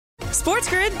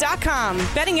SportsGrid.com.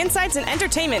 Betting insights and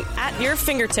entertainment at your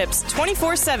fingertips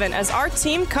 24/7 as our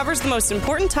team covers the most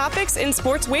important topics in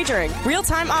sports wagering.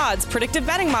 Real-time odds, predictive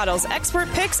betting models, expert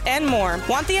picks, and more.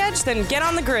 Want the edge? Then get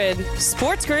on the grid.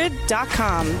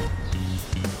 SportsGrid.com.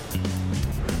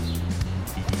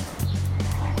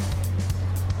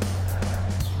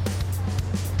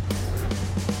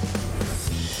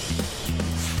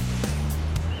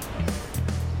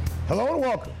 Hello and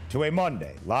welcome to a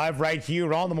Monday, live right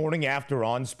here on the morning after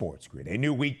on Sports Grid. A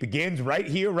new week begins right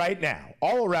here, right now,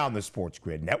 all around the Sports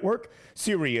Grid network.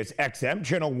 Sirius XM,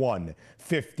 channel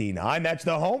 159. That's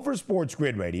the home for Sports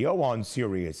Grid Radio on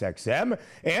Sirius XM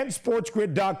and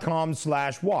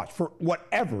sportsgrid.com/watch for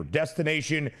whatever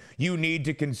destination you need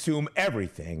to consume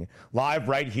everything live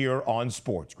right here on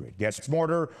Sports Grid. Get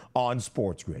smarter on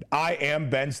Sports Grid. I am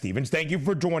Ben Stevens. Thank you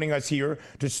for joining us here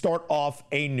to start off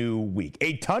a new week.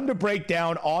 A ton to break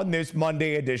down on this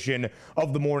Monday edition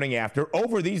of the morning after.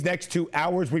 Over these next 2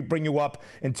 hours, we bring you up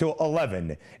until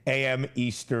 11 a.m.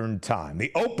 Eastern Time.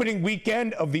 The opening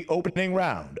weekend of the opening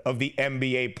round of the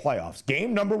NBA playoffs.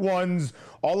 Game number ones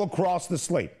all across the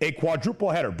slate. A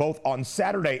quadruple header both on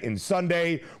Saturday and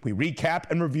Sunday. We recap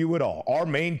and review it all. Our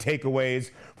main takeaways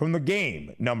from the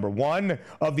game number one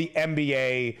of the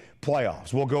NBA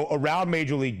playoffs. We'll go around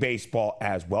Major League Baseball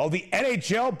as well. The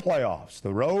NHL playoffs.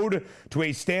 The road to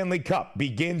a Stanley Cup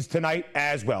begins tonight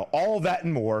as well. All of that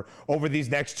and more over these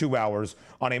next 2 hours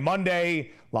on a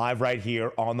Monday, live right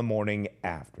here on the morning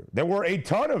after. There were a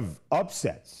ton of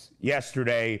upsets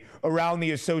yesterday around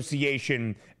the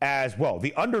association as well.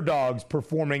 The underdogs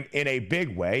performing in a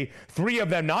big way. 3 of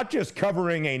them not just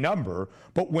covering a number,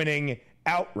 but winning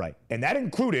outright. And that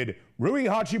included Rui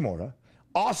Hachimura,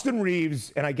 Austin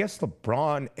Reeves, and I guess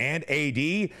LeBron and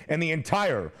AD, and the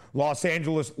entire Los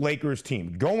Angeles Lakers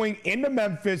team going into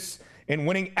Memphis and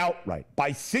winning outright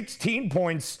by 16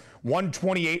 points,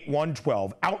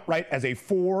 128-112, outright as a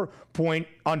 4-point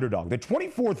underdog. The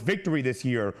 24th victory this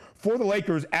year for the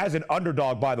Lakers as an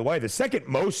underdog, by the way, the second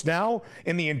most now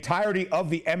in the entirety of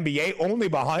the NBA, only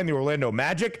behind the Orlando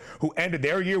Magic, who ended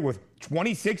their year with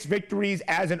 26 victories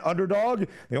as an underdog.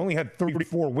 They only had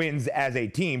 34 wins as a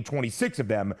team, 26 of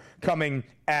them coming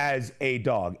as a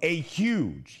dog. A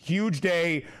huge, huge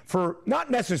day for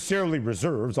not necessarily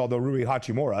reserves, although Rui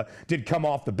Hachimura did come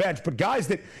off the bench, but guys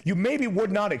that you maybe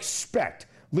would not expect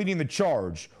leading the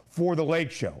charge for the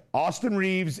Lake Show. Austin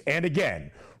Reeves and,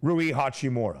 again, Rui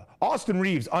Hachimura. Austin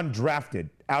Reeves, undrafted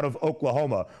out of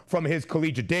Oklahoma from his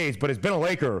collegiate days, but has been a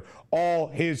Laker all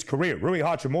his career. Rui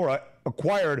Hachimura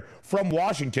acquired from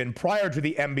Washington prior to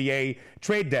the NBA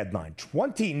trade deadline.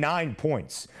 29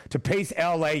 points to pace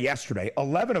LA yesterday,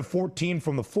 11 of 14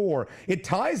 from the floor. It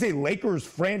ties a Lakers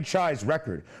franchise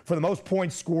record for the most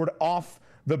points scored off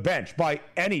the bench by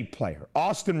any player.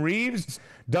 Austin Reeves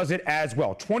does it as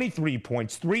well. 23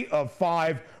 points, 3 of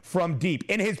 5 from deep.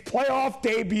 In his playoff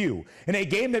debut, in a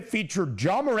game that featured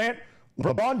Ja Morant,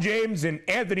 LeBron James, and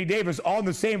Anthony Davis on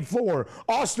the same floor,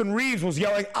 Austin Reeves was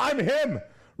yelling, "I'm him,"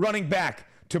 running back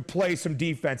to play some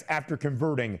defense after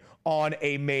converting on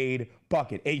a made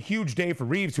bucket. A huge day for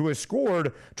Reeves, who has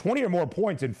scored 20 or more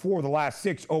points in 4 of the last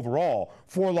 6 overall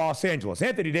for Los Angeles.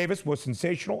 Anthony Davis was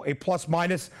sensational, a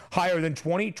plus-minus higher than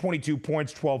 20, 22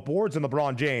 points, 12 boards, and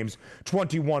LeBron James,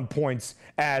 21 points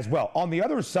as well. On the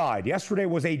other side, yesterday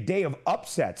was a day of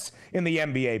upsets in the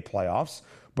NBA playoffs,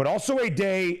 but also a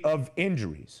day of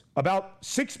injuries. About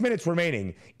 6 minutes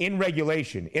remaining in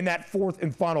regulation in that fourth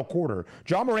and final quarter.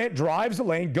 Ja Morant drives the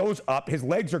lane, goes up. His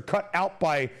legs are cut out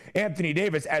by Anthony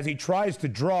Davis as he tries to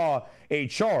draw a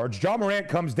charge. Ja Morant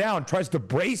comes down, tries to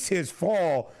brace his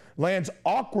fall, lands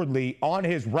awkwardly on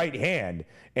his right hand,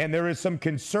 and there is some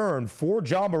concern for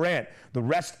Ja Morant the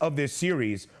rest of this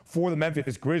series for the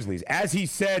Memphis Grizzlies. As he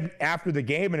said after the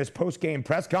game in his post-game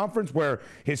press conference, where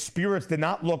his spirits did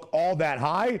not look all that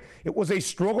high, it was a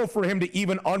struggle for him to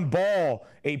even unball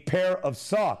a pair of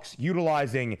socks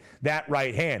utilizing that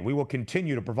right hand. We will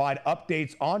continue to provide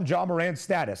updates on Ja Morant's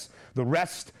status the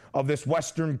rest of this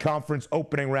Western Conference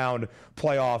opening round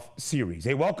playoff series.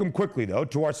 Hey, welcome quickly, though,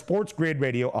 to our Sports Grid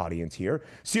radio audience here.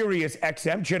 Sirius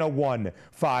XM, channel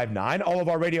 159. All of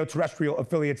our radio terrestrial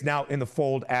affiliates now in the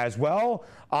fold as well.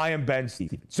 I am Ben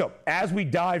Stevens. So, as we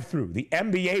dive through the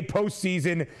NBA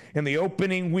postseason in the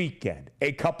opening weekend,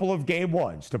 a couple of game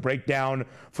ones to break down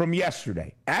from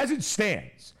yesterday. As it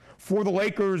stands, for the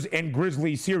Lakers and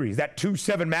Grizzlies series, that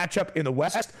 2-7 matchup in the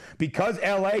West, because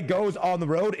LA goes on the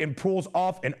road and pulls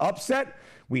off an upset,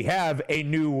 we have a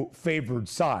new favored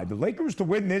side. The Lakers to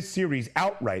win this series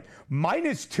outright,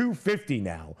 minus 250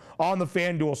 now on the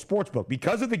FanDuel Sportsbook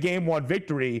because of the Game 1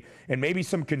 victory and maybe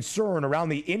some concern around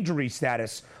the injury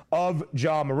status of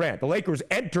Ja Morant. The Lakers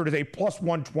entered as a plus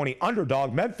 120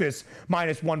 underdog. Memphis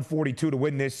minus 142 to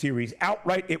win this series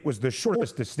outright. It was the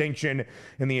shortest distinction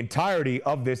in the entirety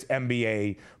of this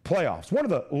NBA playoffs. One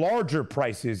of the larger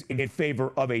prices in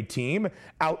favor of a team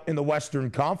out in the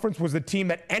Western Conference was the team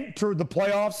that entered the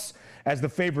playoffs as the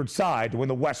favored side to win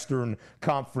the Western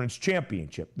Conference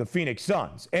Championship, the Phoenix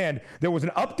Suns. And there was an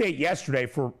update yesterday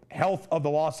for health of the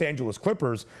Los Angeles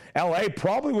Clippers. LA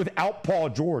probably without Paul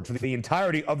George for the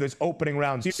entirety of this opening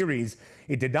round series.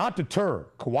 It did not deter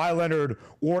Kawhi Leonard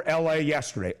or LA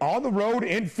yesterday. On the road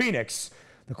in Phoenix,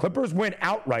 the Clippers win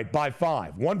outright by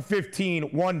 5,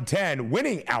 115-110,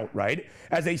 winning outright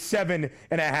as a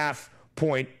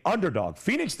 7.5-point underdog.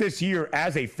 Phoenix this year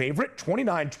as a favorite,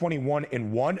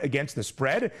 29-21-1 against the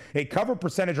spread, a cover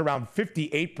percentage around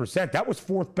 58%. That was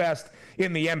fourth best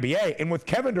in the NBA. And with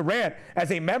Kevin Durant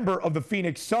as a member of the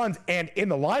Phoenix Suns and in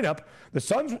the lineup, the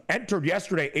Suns entered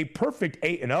yesterday a perfect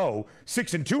 8-0,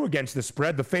 6-2 against the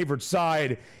spread, the favored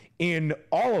side in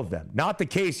all of them. Not the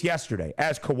case yesterday,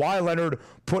 as Kawhi Leonard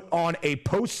put on a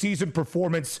postseason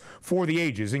performance for the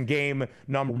ages in game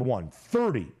number 1.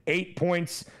 38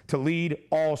 points to lead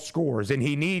all scorers, and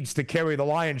he needs to carry the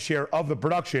lion's share of the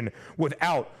production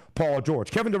without Paul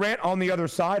George. Kevin Durant on the other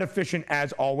side, efficient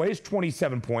as always,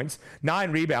 27 points, 9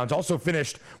 rebounds, also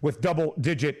finished with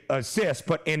double-digit assists,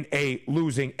 but in a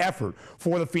losing effort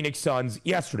for the Phoenix Suns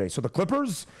yesterday. So the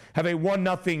Clippers have a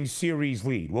 1-0 series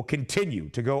lead. Will continue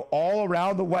to go all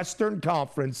around the Western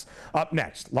Conference up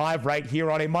next. Live right here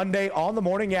on a Monday on the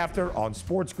morning after on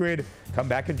Sports Grid. Come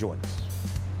back and join us.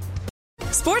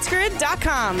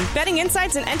 SportsGrid.com. Betting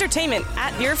insights and entertainment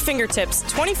at your fingertips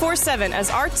 24/7 as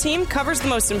our team covers the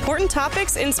most important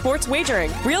topics in sports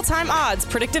wagering. Real-time odds,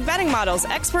 predictive betting models,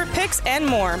 expert picks, and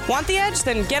more. Want the edge?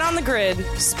 Then get on the grid.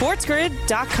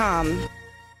 SportsGrid.com.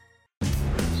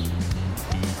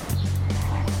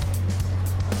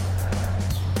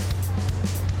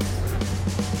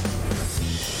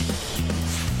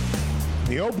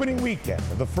 The opening weekend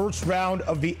of the first round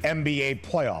of the NBA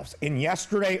playoffs. And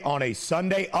yesterday on a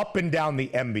Sunday, up and down the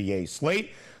NBA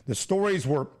slate, the stories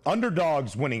were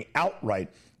underdogs winning outright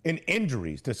and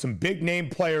injuries to some big-name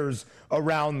players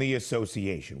around the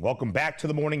association. Welcome back to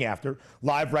the morning after,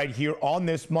 live right here on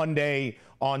this Monday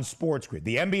on Sports Grid.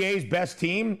 The NBA's best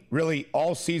team, really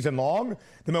all season long,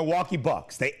 the Milwaukee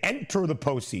Bucks. They enter the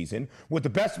postseason with the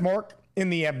best mark in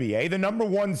the NBA, the number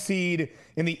 1 seed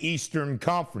in the Eastern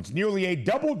Conference. Nearly a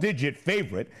double-digit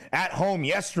favorite at home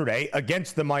yesterday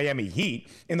against the Miami Heat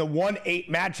in the 1-8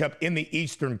 matchup in the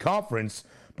Eastern Conference.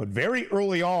 But very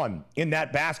early on in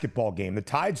that basketball game, the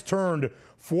tides turned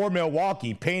for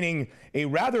Milwaukee, painting a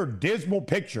rather dismal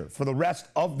picture for the rest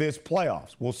of this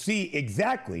playoffs. We'll see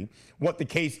exactly what the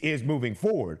case is moving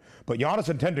forward. But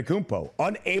Giannis Antetokounmpo,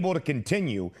 unable to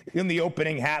continue in the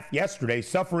opening half yesterday,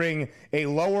 suffering a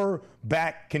lower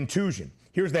back contusion.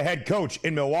 Here's the head coach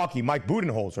in Milwaukee, Mike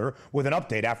Budenholzer, with an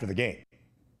update after the game.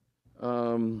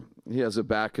 He has a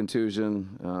back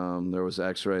contusion. There was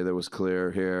x-ray that was clear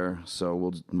here, so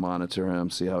we'll monitor him,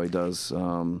 see how he does,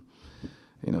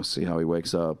 see how he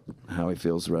wakes up, how he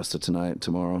feels the rest of tonight and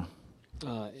tomorrow.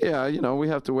 We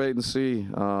have to wait and see,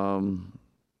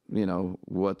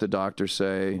 what the doctors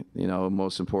say,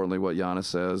 most importantly what Giannis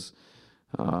says.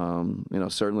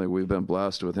 Certainly we've been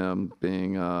blessed with him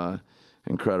being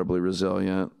incredibly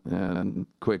resilient and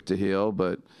quick to heal,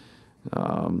 but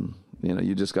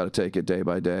you just got to take it day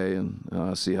by day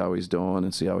and see how he's doing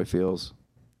and see how he feels.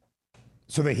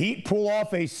 So the Heat pull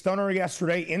off a stunner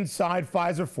yesterday inside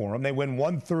Pfizer Forum. They win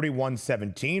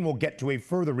 131-17. We'll get to a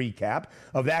further recap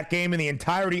of that game and the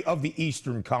entirety of the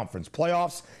Eastern Conference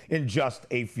playoffs in just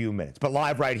a few minutes. But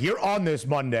live right here on this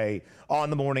Monday on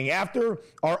the morning after,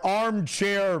 our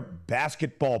armchair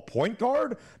basketball point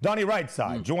guard, Donnie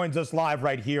Rightside, joins us live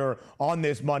right here on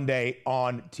this Monday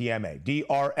on TMA.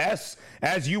 DRS,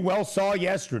 as you well saw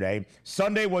yesterday,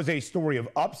 Sunday was a story of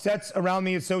upsets around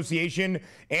the association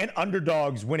and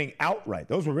underdogs winning outright.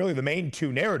 Those were really the main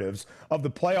two narratives of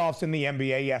the playoffs in the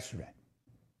NBA yesterday.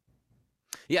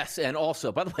 Yes, and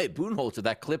also, by the way, Budenholzer,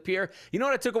 that clip here, you know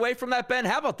what I took away from that, Ben?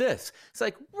 How about this? It's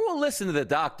like, we'll listen to the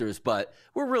doctors, but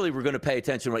we're going to pay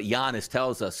attention to what Giannis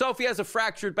tells us. So if he has a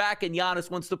fractured back and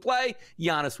Giannis wants to play,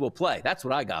 Giannis will play. That's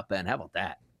what I got, Ben. How about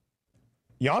that?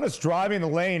 Giannis driving the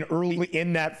lane early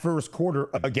in that first quarter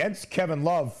against Kevin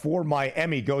Love for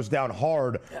Miami goes down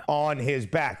hard on his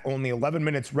back. Only 11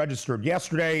 minutes registered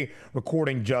yesterday,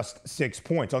 recording just 6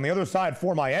 points. On the other side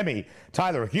for Miami,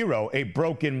 Tyler Hero, a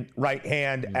broken right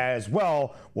hand as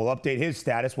well. We'll update his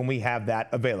status when we have that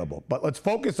available. But let's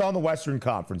focus on the Western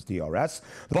Conference, DRS.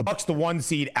 The Bucks, the 1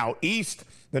 seed out east.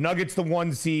 The Nuggets, the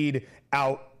 1 seed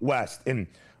out west. And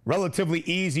relatively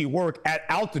easy work at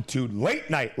altitude late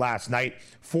night last night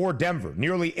for Denver.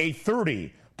 Nearly a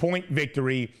 30-point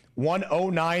victory,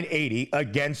 109-80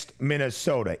 against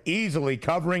Minnesota. Easily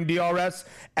covering DRS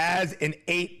as an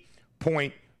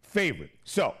 8-point favorite.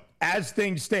 So, as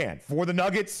things stand for the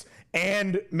Nuggets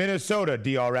and Minnesota,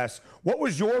 DRS, what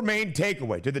was your main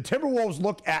takeaway? Did the Timberwolves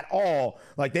look at all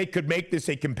like they could make this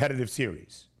a competitive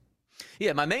series?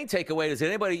 Yeah, my main takeaway is that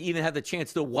anybody even had the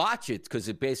chance to watch it, because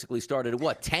it basically started at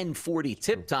 10:40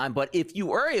 tip time. But if you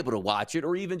were able to watch it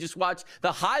or even just watch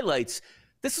the highlights,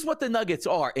 this is what the Nuggets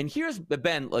are. And here's,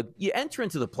 Ben, look, you enter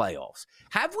into the playoffs.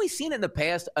 Have we seen in the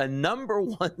past a number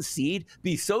one seed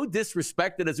be so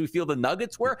disrespected as we feel the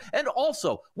Nuggets were? And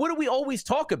also, what do we always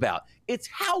talk about? It's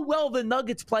how well the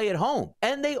Nuggets play at home.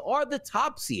 And they are the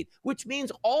top seed, which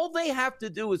means all they have to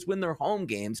do is win their home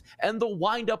games, and they'll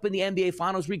wind up in the NBA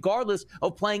Finals regardless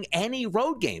of playing any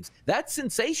road games. That's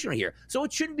sensational here. So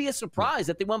it shouldn't be a surprise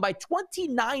that they won by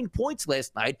 29 points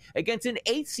last night against an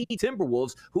 8-seed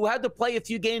Timberwolves who had to play a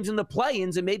few games in the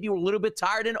play-ins and maybe were a little bit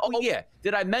tired. And oh yeah,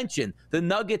 did I mention the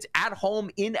Nuggets at home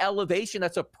in elevation?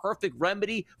 That's a perfect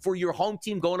remedy for your home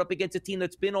team going up against a team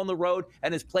that's been on the road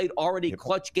and has played already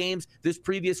clutch games this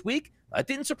previous week. That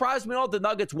didn't surprise me at all. The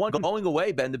Nuggets won going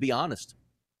away, Ben, to be honest.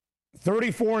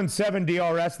 34-7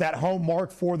 DRS, that home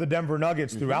mark for the Denver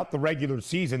Nuggets throughout the regular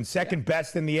season. Second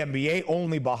best in the NBA,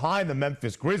 only behind the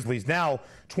Memphis Grizzlies. Now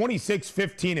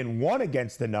 26-15-1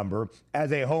 against the number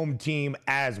as a home team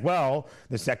as well.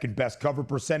 The second best cover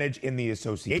percentage in the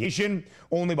association,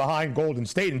 only behind Golden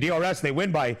State. And DRS, they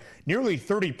win by nearly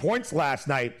 30 points last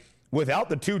night without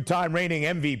the two-time reigning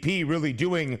MVP really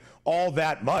doing all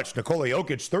that much. Nikola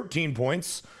Jokic, 13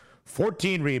 points.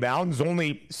 14 rebounds,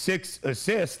 only 6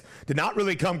 assists. Did not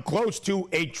really come close to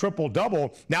a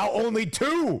triple-double. Now only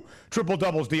 2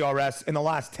 triple-doubles DRS in the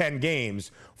last 10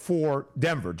 games for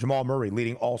Denver. Jamal Murray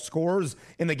leading all scorers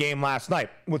in the game last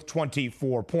night with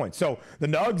 24 points. So the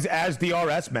Nugs, as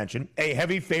DRS mentioned, a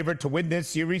heavy favorite to win this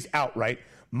series outright,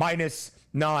 minus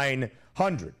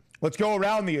 900. Let's go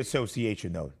around the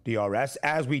association, though, DRS,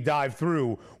 as we dive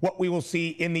through what we will see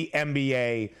in the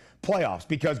NBA playoffs,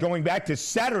 because going back to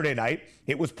Saturday night,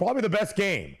 it was probably the best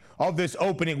game of this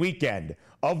opening weekend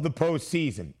of the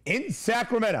postseason. In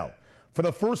Sacramento, for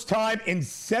the first time in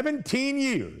 17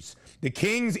 years, the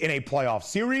Kings in a playoff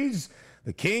series,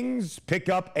 the Kings pick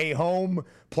up a home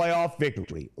playoff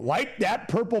victory. Light that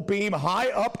purple beam high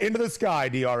up into the sky,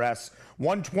 DRS,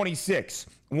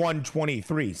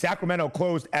 126-123. Sacramento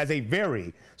closed as a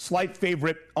very slight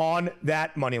favorite on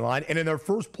that money line. And in their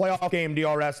first playoff game,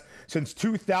 DRS, since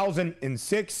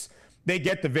 2006, they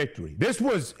get the victory. This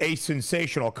was a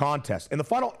sensational contest. In the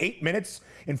final 8 minutes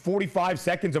and 45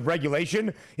 seconds of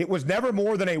regulation, it was never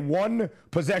more than a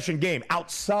one-possession game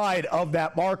outside of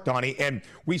that mark, Donnie. And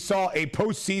we saw a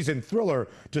postseason thriller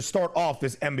to start off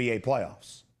this NBA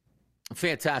playoffs.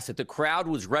 Fantastic. The crowd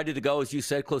was ready to go, as you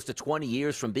said, close to 20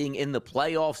 years from being in the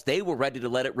playoffs. They were ready to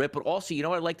let it rip. But also, you know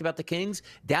what I liked about the Kings?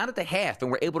 Down at the half, and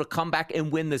were able to come back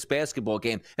and win this basketball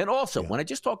game. And also, when I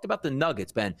just talked about the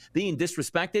Nuggets, Ben, being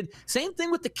disrespected, same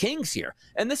thing with the Kings here.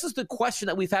 And this is the question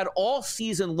that we've had all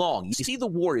season long. You see the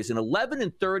Warriors, an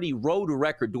 11-30 road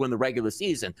record during the regular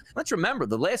season. Let's remember,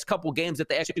 the last couple games that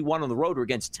they actually won on the road were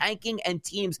against tanking and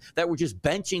teams that were just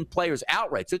benching players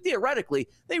outright. So theoretically,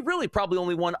 they really probably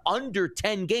only won under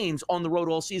 10 games on the road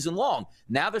all season long.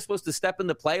 Now they're supposed to step in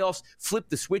the playoffs, flip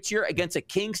the switch here against a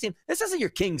Kings team. This isn't your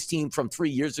Kings team from 3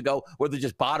 years ago where they're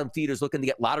just bottom feeders looking to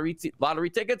get lottery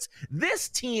tickets. This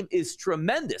team is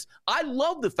tremendous. I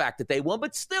love the fact that they won,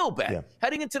 but still, Ben,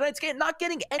 heading into tonight's game, not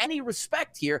getting any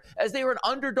respect here as they were an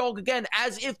underdog again,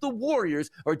 as if the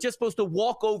Warriors are just supposed to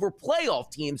walk over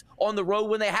playoff teams on the road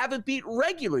when they haven't beat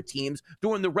regular teams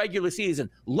during the regular season.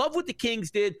 Love what the Kings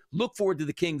did. Look forward to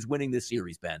the Kings winning this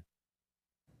series, Ben.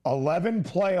 11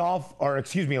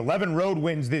 road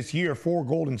wins this year for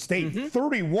Golden State.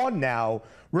 31 now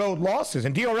road losses.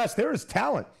 And DRS, there is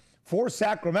talent for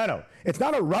Sacramento. It's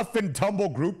not a rough and tumble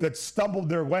group that stumbled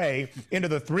their way into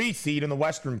the 3 seed in the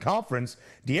Western Conference.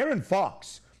 De'Aaron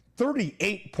Fox,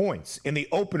 38 points in the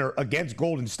opener against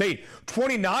Golden State.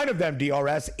 29 of them,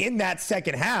 DRS, in that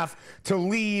second half to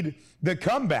lead the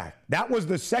comeback. That was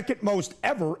the second most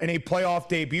ever in a playoff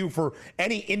debut for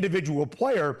any individual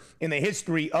player in the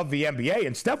history of the NBA.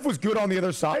 And Steph was good on the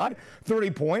other side, 30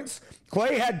 points.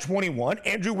 Clay had 21.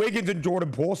 Andrew Wiggins and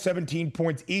Jordan Poole, 17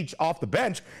 points each off the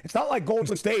bench. It's not like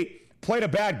Golden State played a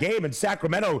bad game and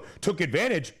Sacramento took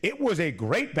advantage. It was a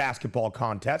great basketball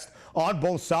contest on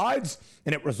both sides,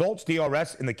 and it results,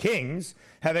 DRS, in the Kings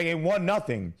having a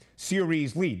 1-0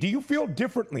 series lead. Do you feel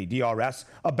differently, DRS,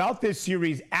 about this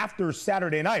series after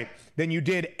Saturday night than you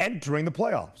did entering the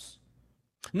playoffs?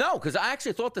 No, because I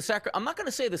actually thought I'm not going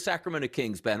to say the Sacramento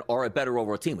Kings, Ben, are a better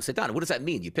overall team. I say, Donnie, what does that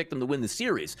mean? You picked them to win the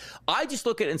series. I just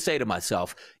look at it and say to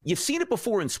myself, you've seen it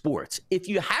before in sports. If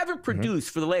you haven't produced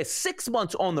for the last 6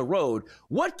 months on the road,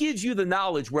 what gives you the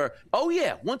knowledge where, oh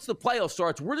yeah, once the playoff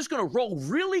starts, we're just going to roll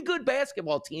really good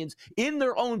basketball teams in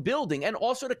their own building, and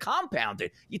also to compound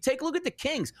it. You take a look at the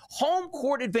Kings. Home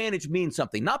court advantage means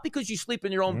something, not because you sleep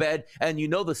in your own bed and you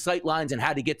know the sight lines and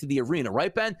how to get to the arena,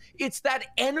 right, Ben? It's that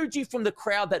energy from the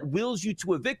crowd that wills you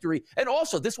to a victory. And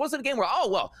also, this wasn't a game where, oh,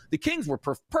 well, the Kings were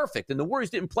perfect and the Warriors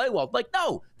didn't play well. Like,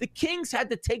 no, the Kings had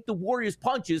to take the Warriors'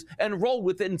 punches and roll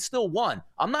with it and still won.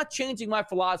 I'm not changing my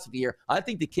philosophy here. I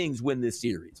think the Kings win this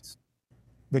series.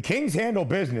 The Kings handle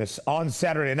business on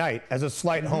Saturday night as a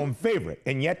slight home favorite.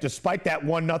 And yet, despite that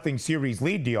 1-0 series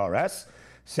lead, DRS,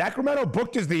 Sacramento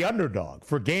booked as the underdog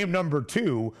for game number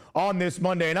 2 on this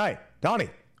Monday night.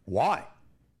 Donnie, why?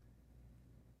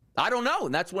 I don't know,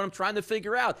 and that's what I'm trying to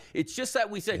figure out. It's just that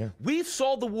we said, we've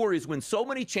saw the Warriors win so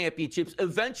many championships,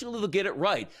 eventually they'll get it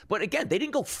right. But again, they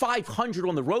didn't go 500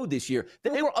 on the road this year.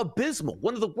 They were abysmal,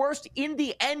 one of the worst in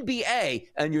the NBA,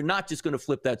 and you're not just going to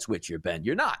flip that switch here, Ben.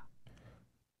 You're not.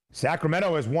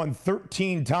 Sacramento has won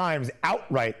 13 times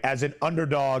outright as an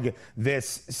underdog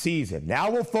this season.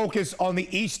 Now we'll focus on the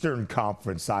Eastern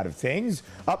Conference side of things,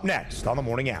 up next on The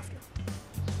Morning After.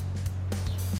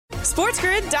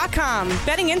 SportsGrid.com.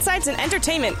 Betting insights and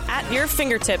entertainment at your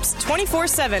fingertips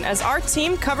 24/7 as our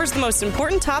team covers the most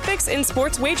important topics in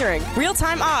sports wagering.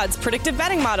 Real-time odds, predictive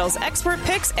betting models, expert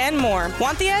picks, and more.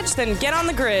 Want the edge? Then get on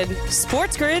the grid.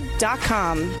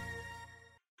 SportsGrid.com.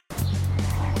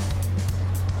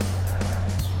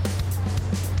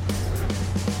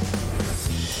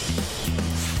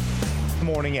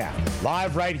 Morning After,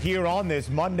 live right here on this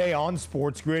Monday on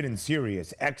Sports Grid and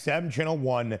Sirius XM Channel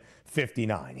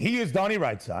 159. He is Donnie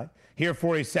Rightside, here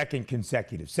for a second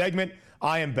consecutive segment.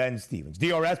 I am Ben Stevens.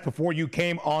 DRS, before you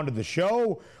came onto the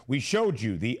show, we showed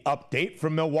you the update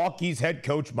from Milwaukee's head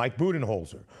coach Mike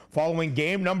Budenholzer following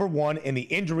game number 1 in the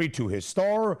injury to his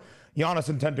star, Giannis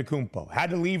Antetokounmpo. Had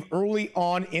to leave early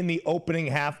on in the opening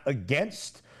half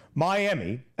against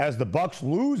Miami as the Bucks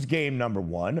lose game number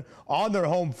 1 on their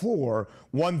home floor,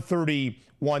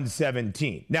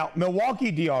 130-117. Now,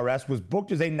 Milwaukee, DRS, was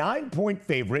booked as a 9-point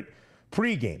favorite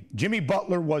pregame. Jimmy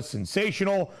Butler was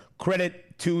sensational.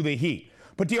 Credit to the Heat.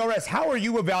 But DRS, how are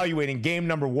you evaluating game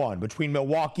number 1 between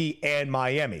Milwaukee and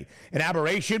Miami? An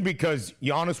aberration because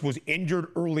Giannis was injured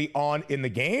early on in the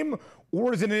game,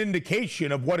 or is it an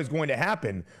indication of what is going to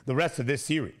happen the rest of this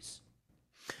series?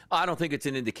 I don't think it's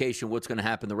an indication of what's going to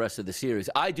happen the rest of the series.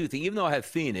 I do think, even though I have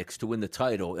Phoenix to win the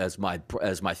title as my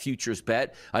futures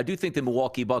bet, I do think the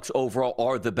Milwaukee Bucks overall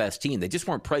are the best team. They just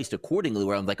weren't priced accordingly,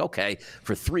 where I'm like, okay,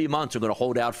 for 3 months, I'm going to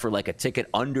hold out for like a ticket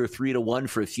under 3-1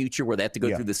 for a future where they have to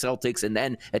go through the Celtics and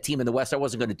then a team in the West. I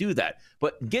wasn't going to do that.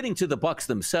 But getting to the Bucks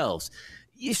themselves,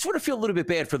 you sort of feel a little bit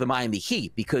bad for the Miami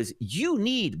Heat because you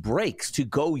need breaks to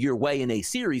go your way in a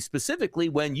series, specifically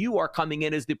when you are coming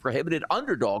in as the prohibited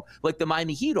underdog like the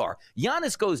Miami Heat are.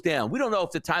 Giannis goes down. We don't know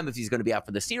if he's going to be out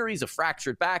for the series, a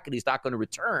fractured back, and he's not going to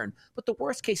return. But the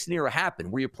worst case scenario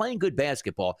happened where you're playing good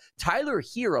basketball. Tyler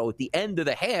Hero at the end of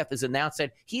the half has announced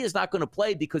that he is not going to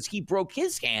play because he broke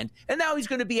his hand, and now he's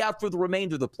going to be out for the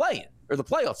remainder of the play-in, or the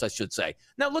playoffs, I should say.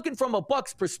 Now, looking from a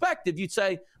Bucks perspective, you'd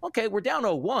say, okay, we're down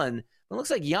 0-1. It looks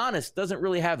like Giannis doesn't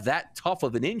really have that tough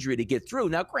of an injury to get through.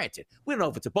 Now, granted, we don't know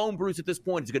if it's a bone bruise at this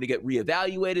point. He's going to get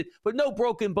reevaluated, but no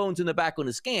broken bones in the back on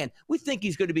the scan. We think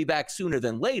he's going to be back sooner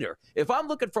than later. If I'm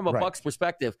looking from a Bucks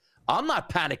perspective, I'm not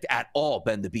panicked at all,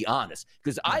 Ben, to be honest,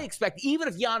 because I expect even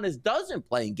if Giannis doesn't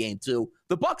play in game 2,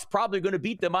 the Bucks probably going to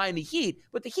beat the Miami Heat,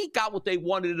 but the Heat got what they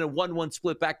wanted in a 1-1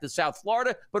 split back to South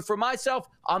Florida. But for myself,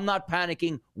 I'm not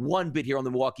panicking one bit here on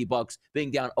the Milwaukee Bucks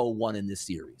being down 0-1 in this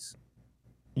series.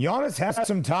 Giannis has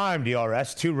some time,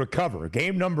 DRS, to recover.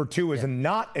 Game number 2 is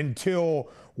not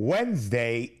until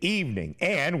Wednesday evening.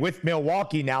 And with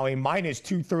Milwaukee now a minus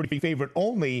 230 favorite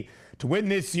only to win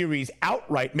this series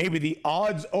outright, maybe the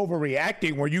odds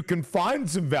overreacting where you can find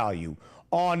some value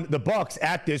on the Bucks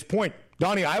at this point.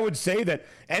 Donnie, I would say that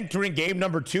entering game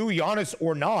number 2, Giannis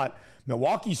or not,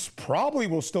 Milwaukee probably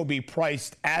will still be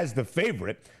priced as the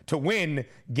favorite to win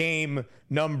game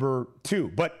number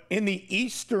 2. But in the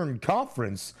Eastern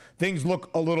Conference, things look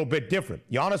a little bit different.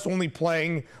 Giannis only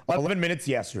playing 11 minutes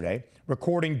yesterday,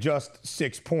 recording just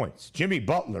 6 points. Jimmy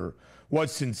Butler,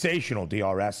 was sensational,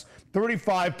 DRS.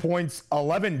 35 points,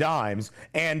 11 dimes,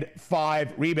 and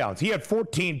 5 rebounds. He had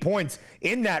 14 points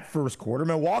in that first quarter.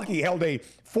 Milwaukee held a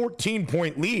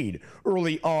 14-point lead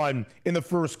early on in the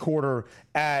first quarter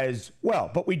as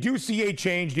well. But we do see a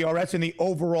change, DRS, in the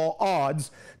overall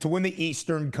odds to win the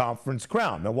Eastern Conference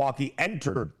crown. Milwaukee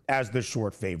entered as the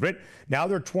short favorite. Now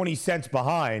they're 20 cents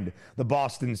behind the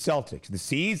Boston Celtics. The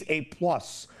C's a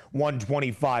plus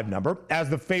 125 number as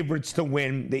the favorites to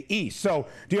win the East. So,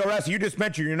 DRS, you just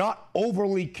mentioned you're not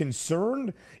overly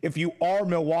concerned if you are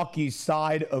Milwaukee's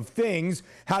side of things.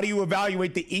 How do you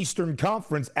evaluate the Eastern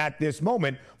Conference at this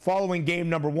moment following game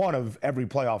number 1 of every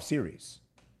playoff series?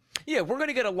 Yeah, we're going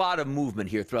to get a lot of movement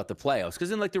here throughout the playoffs because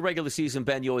in like the regular season,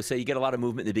 Ben, you always say you get a lot of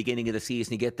movement in the beginning of the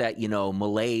season. You get that,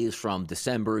 malaise from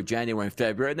December, January, and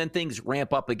February, and then things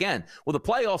ramp up again. Well, the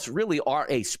playoffs really are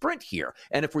a sprint here.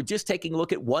 And if we're just taking a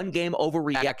look at one game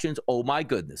overreactions, oh my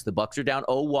goodness, the Bucks are down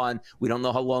 0-1. We don't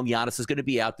know how long Giannis is going to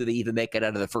be out. Do they even make it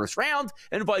out of the first round?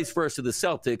 And vice versa, the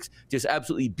Celtics just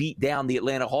absolutely beat down the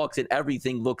Atlanta Hawks and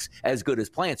everything looks as good as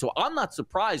planned. So I'm not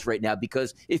surprised right now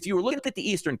because if you were looking at the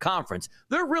Eastern Conference,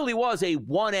 there really was a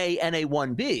 1A and a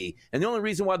 1B. And the only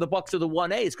reason why the Bucks are the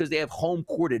 1A is because they have home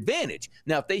court advantage.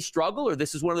 Now, if they struggle or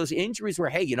this is one of those injuries where,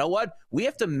 hey, you know what? We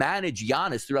have to manage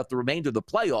Giannis throughout the remainder of the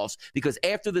playoffs because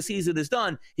after the season is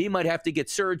done, he might have to get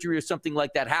surgery or something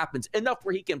like that happens. Enough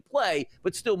where he can play,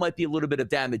 but still might be a little bit of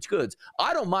damaged goods.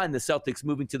 I don't mind the Celtics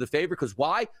moving to the favor because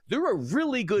why? They're a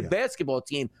really good basketball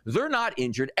team. They're not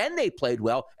injured, and they played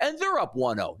well, and they're up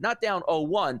 1-0, not down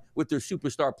 0-1 with their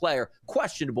superstar player.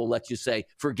 Questionable, let's just say,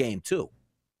 for game 2.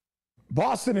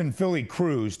 Boston and Philly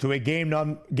cruised to a game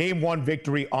 1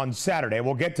 victory on Saturday.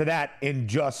 We'll get to that in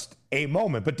just a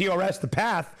moment. But DRS, the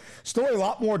path, still a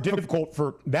lot more difficult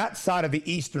for that side of the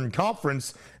Eastern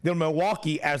Conference than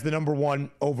Milwaukee as the number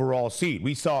 1 overall seed.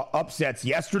 We saw upsets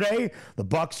yesterday, the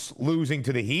Bucks losing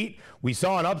to the Heat. We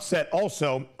saw an upset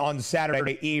also on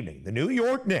Saturday evening. The New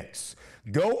York Knicks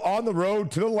go on the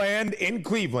road to the land in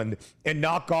Cleveland and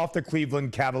knock off the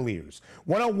Cleveland Cavaliers.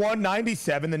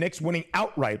 101-97, the Knicks winning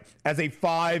outright as a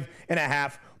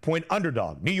 5.5-point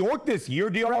underdog. New York this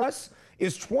year, DRS,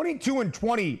 is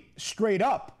 22-20 straight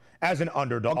up as an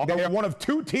underdog. They are one of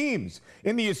 2 teams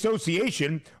in the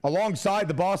association alongside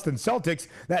the Boston Celtics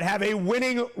that have a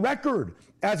winning record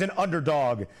as an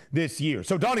underdog this year.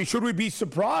 So, Donnie, should we be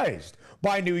surprised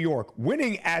by New York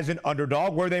winning as an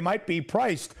underdog where they might be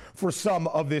priced for some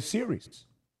of this series?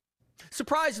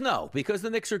 Surprise, no, because the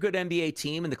Knicks are a good NBA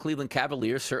team, and the Cleveland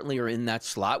Cavaliers certainly are in that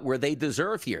slot where they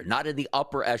deserve here. Not in the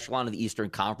upper echelon of the Eastern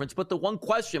Conference, but the one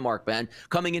question mark, Ben,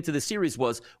 coming into the series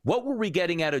was, what were we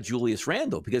getting out of Julius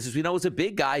Randle? Because as we know, as a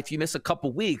big guy, if you miss a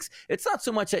couple weeks, it's not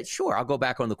so much that, sure, I'll go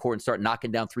back on the court and start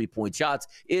knocking down three-point shots.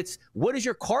 It's, what is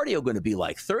your cardio going to be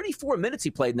like? 34 minutes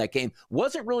he played in that game.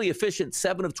 Wasn't really efficient,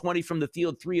 7 of 20 from the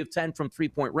field, 3 of 10 from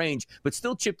three-point range, but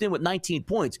still chipped in with 19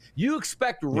 points. You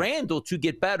expect Randle to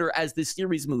get better as this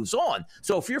series moves on.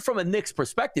 So if you're from a Knicks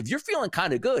perspective, you're feeling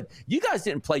kind of good. You guys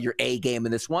didn't play your A game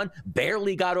in this one,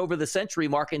 barely got over the century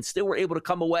mark, and still were able to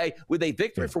come away with a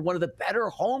victory for one of the better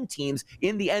home teams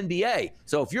in the NBA.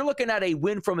 So if you're looking at a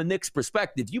win from a Knicks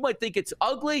perspective, you might think it's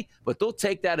ugly, but they'll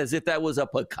take that as if that was a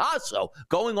Picasso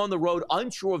going on the road,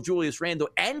 unsure of Julius Randle,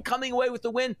 and coming away with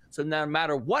the win. So no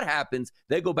matter what happens,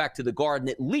 they go back to the Garden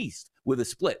at least with a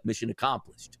split. Mission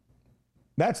accomplished.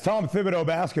 That's Tom Thibodeau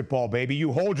basketball, baby.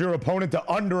 You hold your opponent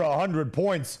to under 100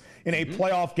 points in a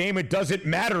playoff game. It doesn't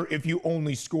matter if you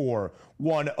only score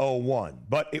 101.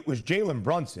 But it was Jalen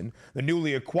Brunson, the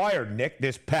newly acquired Knick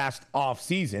this past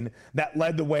offseason, that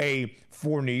led the way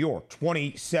for New York.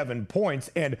 27 points.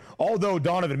 And although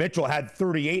Donovan Mitchell had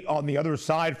 38 on the other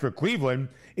side for Cleveland,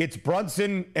 it's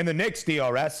Brunson and the Knicks,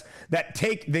 DRS, that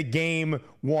take the game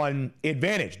 1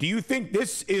 advantage. Do you think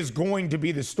this is going to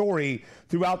be the story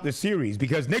throughout the series?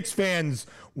 Because Knicks fans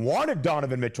wanted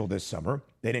Donovan Mitchell this summer.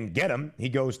 They didn't get him. He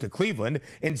goes to Cleveland.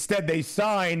 Instead, they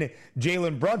sign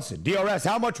Jalen Brunson. DRS,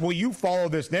 how much will you follow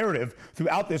this narrative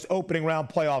throughout this opening round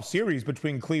playoff series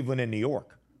between Cleveland and New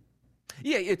York?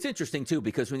 Yeah, it's interesting, too,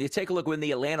 because when you take a look when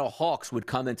the Atlanta Hawks would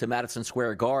come into Madison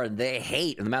Square Garden, they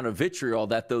hate the amount of vitriol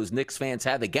that those Knicks fans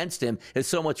have against him. Is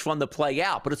so much fun to play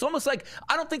out. But it's almost like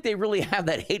I don't think they really have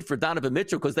that hate for Donovan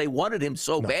Mitchell because they wanted him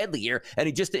so badly here, and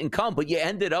he just didn't come. But you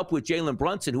ended up with Jalen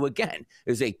Brunson, who, again,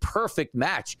 is a perfect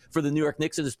match for the New York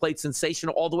Knicks and has played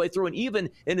sensational all the way through. And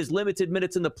even in his limited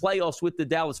minutes in the playoffs with the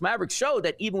Dallas Mavericks showed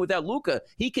that even without Luka,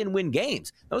 he can win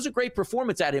games. That was a great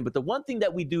performance at him. But the one thing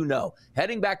that we do know,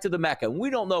 heading back to the Mecca, And we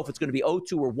don't know if it's going to be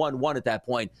 0-2 or 1-1 at that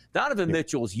point. Donovan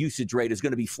Mitchell's usage rate is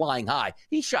going to be flying high.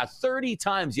 He shot 30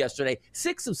 times yesterday,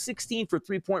 6 of 16 for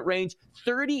three-point range,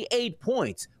 38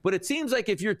 points. But it seems like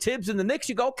if you're Tibbs in the Knicks,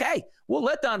 you go, okay, we'll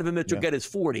let Donovan Mitchell get his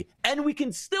 40, and we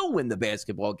can still win the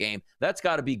basketball game. That's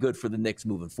got to be good for the Knicks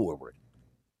moving forward.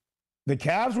 The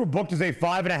Cavs were booked as a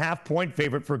 5.5-point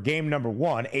favorite for game number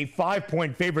 1, a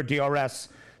 5-point favorite DRS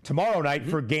tomorrow night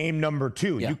for game number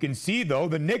 2. You can see, though,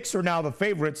 the Knicks are now the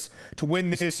favorites to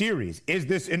win this series. Is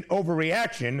this an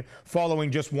overreaction following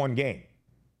just one game?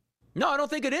 No, I don't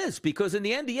think it is, because in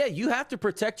the NBA, you have to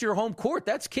protect your home court.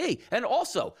 That's key. And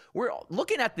also, we're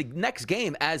looking at the next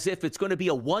game as if it's going to be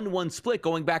a 1-1 split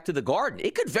going back to the Garden.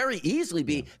 It could very easily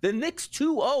be the Knicks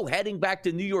 2-0 heading back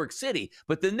to New York City.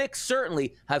 But the Knicks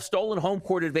certainly have stolen home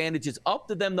court advantages. Up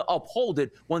to them to uphold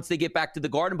it once they get back to the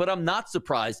Garden. But I'm not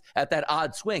surprised at that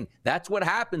odd swing. That's what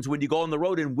happens when you go on the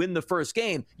road and win the first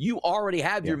game. You already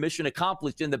have your mission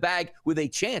accomplished in the bag with a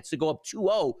chance to go up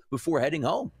 2-0 before heading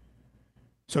home.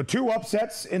 So 2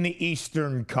 upsets in the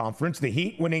Eastern Conference. The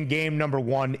Heat winning game number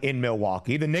 1 in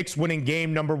Milwaukee. The Knicks winning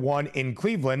game number 1 in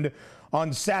Cleveland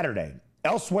on Saturday.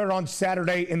 Elsewhere on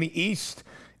Saturday in the East,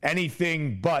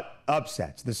 anything but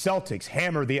upsets. The Celtics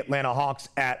hammer the Atlanta Hawks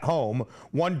at home,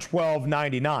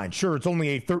 112-99. Sure, it's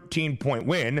only a 13-point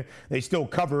win. They still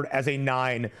covered as a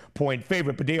 9-point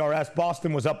favorite. But DRS,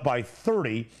 Boston was up by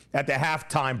 30 at the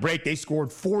halftime break. They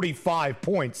scored 45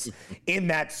 points in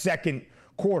that second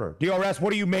quarter. DRS, what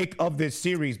do you make of this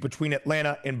series between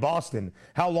Atlanta and Boston?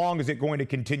 How long is it going to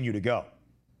continue to go?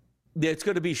 It's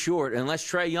going to be short unless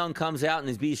Trae Young comes out and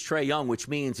is Trae Young, which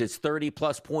means it's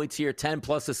 30-plus points here,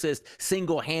 10-plus assists,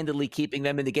 single-handedly keeping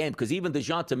them in the game. Because even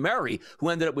DeJounte Murray, who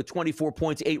ended up with 24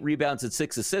 points, 8 rebounds, and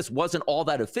 6 assists, wasn't all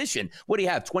that efficient. What do you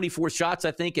have, 24 shots, I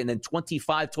think, and then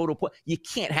 25 total points? You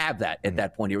can't have that at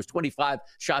that point here. It was 25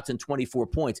 shots and 24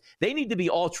 points. They need to be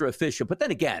ultra-efficient. But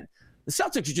then again, the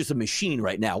Celtics are just a machine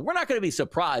right now. We're not going to be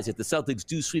surprised if the Celtics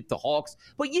do sweep the Hawks,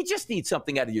 but you just need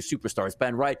something out of your superstars,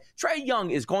 Ben, right? Trae Young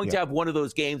is going to have one of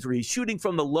those games where he's shooting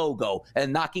from the logo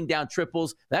and knocking down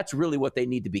triples. That's really what they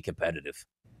need to be competitive.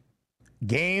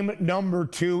 Game number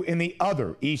 2 in the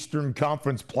other Eastern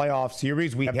Conference playoff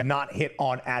series we have not hit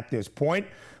on at this point,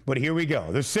 but here we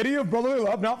go. The city of brotherly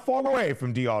love, not far away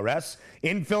from DRS,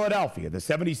 in Philadelphia. The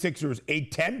 76ers, a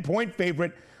 10-point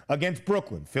favorite against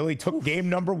Brooklyn. Philly took game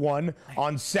number 1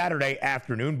 on Saturday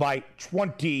afternoon by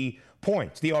 20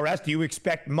 points. DRS, do you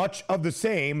expect much of the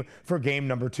same for game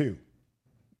number 2?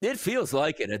 It feels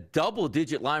like it. A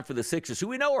double-digit line for the Sixers, who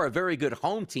we know are a very good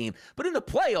home team. But in the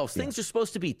playoffs, things are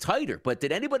supposed to be tighter. But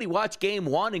did anybody watch game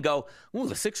 1 and go, ooh,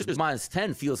 the Sixers minus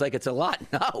 10 feels like it's a lot?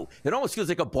 No. It almost feels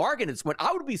like a bargain.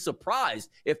 I would be surprised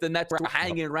if the Nets were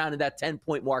hanging around in that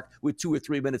 10-point mark with 2 or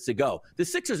 3 minutes to go. The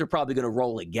Sixers are probably going to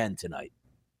roll again tonight.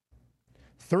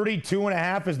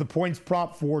 32.5 is the points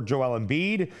prop for Joel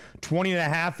Embiid.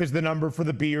 20.5 is the number for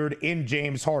the Beard in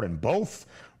James Harden. Both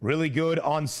really good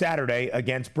on Saturday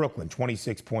against Brooklyn.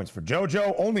 26 points for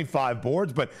JoJo, only 5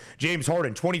 boards, but James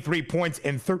Harden, 23 points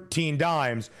and 13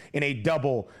 dimes in a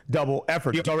double-double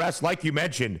effort. DRS, like you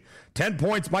mentioned, 10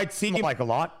 points might seem like a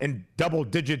lot, and double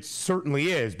digits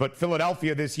certainly is, but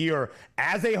Philadelphia this year,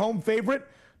 as a home favorite,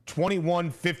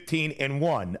 21, 15, and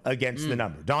 1 against the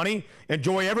number. Donnie,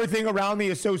 enjoy everything around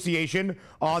the association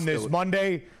on this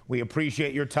Monday. We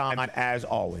appreciate your time as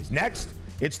always. Next,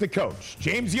 it's the coach.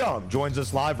 James Young joins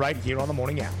us live right here on the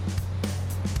Morning App.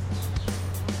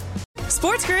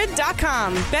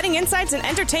 SportsGrid.com. Betting insights and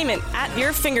entertainment at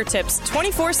your fingertips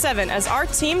 24/7 as our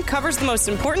team covers the most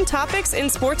important topics in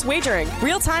sports wagering.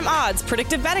 Real-time odds,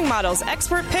 predictive betting models,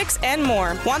 expert picks, and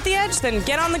more. Want the edge? Then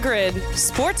get on the grid.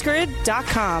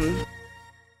 SportsGrid.com.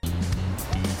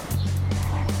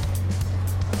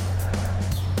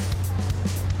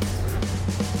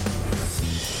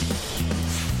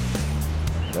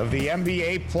 Of the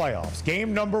NBA playoffs,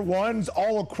 game number 1s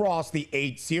all across the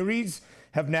 8 series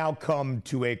have now come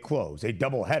to a close. A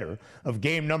doubleheader of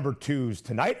game number 2s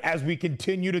tonight as we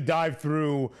continue to dive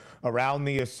through around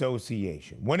the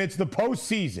association. When it's the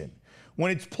postseason,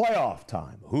 when it's playoff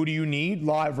time, who do you need?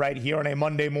 Live right here on a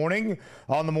Monday morning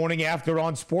on the Morning After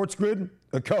on Sports Grid.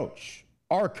 The coach,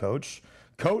 our coach,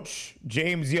 Coach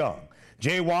James Young.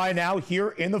 JY now here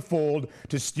in the fold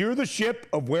to steer the ship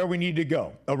of where we need to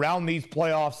go around these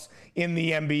playoffs in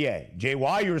the NBA.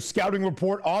 JY, your scouting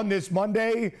report on this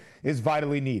Monday is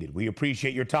vitally needed. We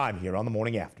appreciate your time here on the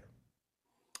Morning After.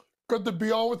 Good to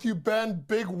be on with you, Ben.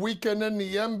 Big weekend in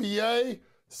the NBA.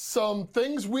 Some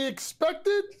things we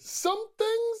expected, some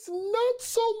things not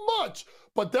so much.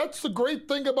 But that's the great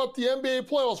thing about the NBA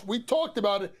playoffs. We talked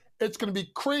about it. It's going to be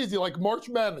crazy like March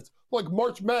Madness. Like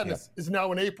March Madness is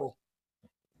now in April.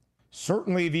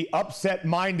 Certainly the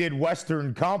upset-minded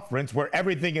Western Conference, where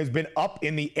everything has been up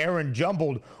in the air and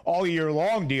jumbled all year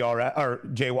long,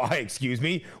 JY, excuse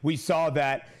me. We saw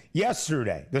that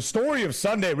yesterday. The story of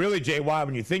Sunday, really, JY,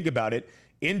 when you think about it,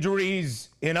 injuries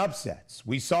and upsets.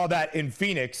 We saw that in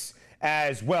Phoenix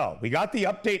as well. We got the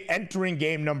update entering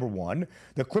game number 1.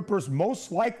 The Clippers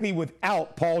most likely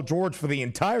without Paul George for the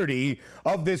entirety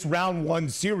of this round 1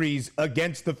 series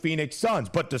against the Phoenix Suns.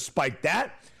 But despite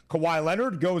that, Kawhi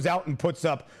Leonard goes out and puts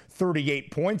up 38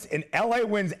 points, and LA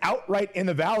wins outright in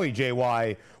the Valley,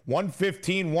 JY,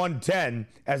 115-110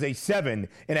 as a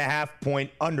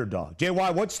 7.5-point underdog.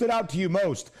 JY, what stood out to you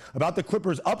most about the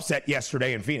Clippers' upset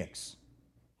yesterday in Phoenix?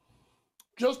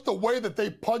 Just the way that they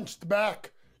punched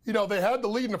back. You know, they had the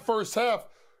lead in the first half,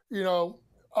 you know,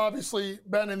 obviously,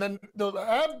 Ben, and then to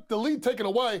have the lead taken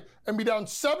away and be down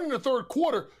 7 in the third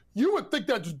quarter, you would think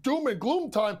that's doom and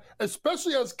gloom time,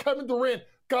 especially as Kevin Durant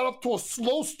got up to a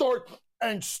slow start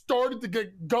and started to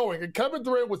get going. And Kevin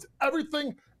Durant was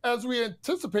everything as we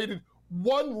anticipated,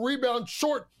 1 rebound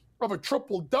short of a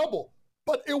triple-double.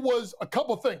 But it was a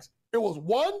couple things. It was,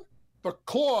 1, the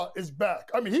claw is back.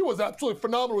 I mean, he was absolutely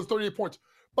phenomenal with 38 points.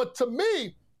 But to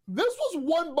me, this was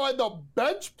won by the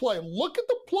bench play. Look at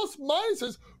the plus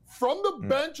minuses from the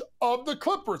bench of the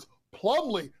Clippers.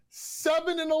 Plumlee,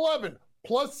 7 and 11,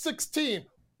 plus 16.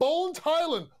 Bones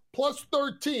Highland, plus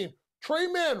 13. Trey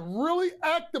Mann, really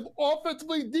active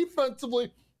offensively,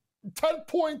 defensively, 10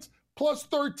 points, plus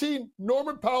 13.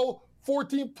 Norman Powell,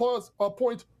 14 plus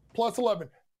points, plus 11.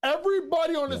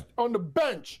 Everybody on the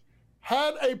bench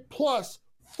had a plus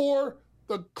for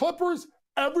the Clippers.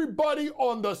 Everybody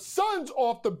on the Suns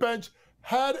off the bench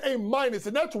had a minus.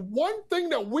 And that's one thing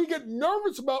that we get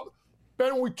nervous about,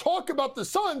 Ben, when we talk about the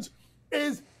Suns,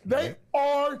 is they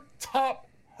are top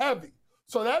heavy.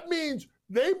 So that means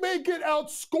they may get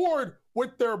outscored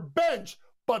with their bench,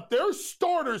 but their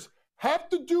starters have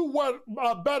to do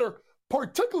better,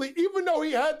 particularly even though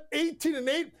he had 18 and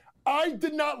 8. I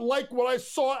did not like what I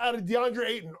saw out of DeAndre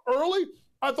Ayton early.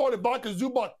 I thought Ibaka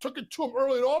Zubac took it to him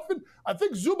early and often. I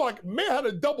think Zubac may have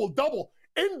had a double-double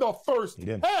in the first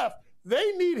half.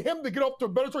 They need him to get up to a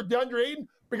better start, DeAndre Ayton,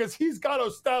 because he's got to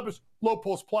establish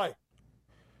low-post play.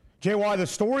 JY, the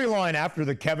storyline after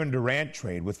the Kevin Durant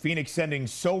trade, with Phoenix sending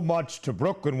so much to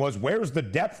Brooklyn, was where's the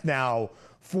depth now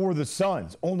for the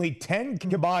Suns? Only 10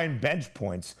 combined bench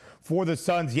points for the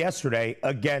Suns yesterday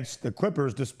against the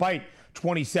Clippers, despite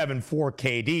 27 for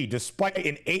KD, despite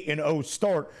an 8-0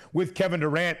 start with Kevin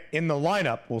Durant in the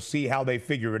lineup. We'll see how they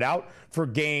figure it out for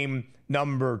game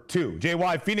number 2.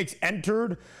 JY, Phoenix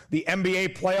entered the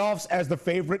NBA playoffs as the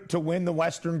favorite to win the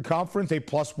Western Conference, a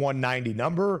plus 190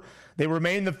 number. They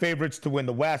remain the favorites to win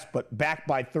the West, but backed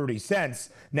by 30 cents,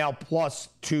 now plus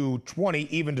 220,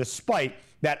 even despite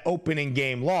that opening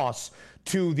game loss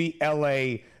to the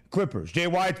LA Clippers.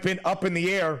 JY, it's been up in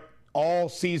the air all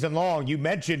season long. You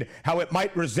mentioned how it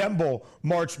might resemble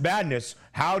March Madness.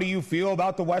 How do you feel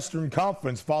about the Western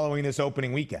Conference following this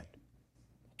opening weekend?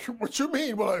 What you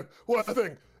mean? What I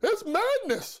think? It's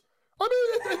madness. I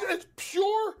mean, it's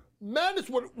pure madness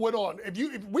what went on.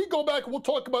 If we go back and we'll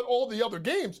talk about all the other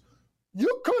games,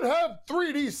 you could have 3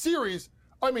 of these series.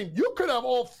 I mean, you could have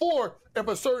all 4 if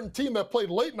a certain team that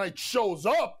played late night shows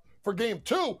up for game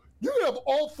 2. You could have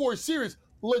all 4 series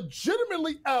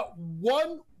legitimately at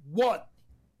 1-1.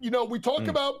 You know, we talk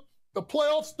about the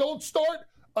playoffs don't start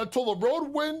until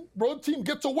the road team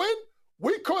gets a win.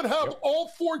 We could have all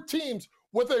 4 teams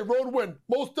with a road win.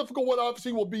 Most difficult one,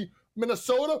 obviously, will be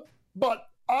Minnesota. But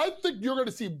I think you're going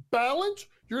to see balance.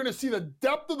 You're going to see the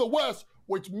depth of the West,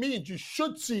 which means you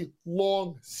should see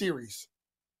long series.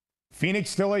 Phoenix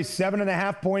still a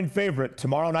 7.5-point favorite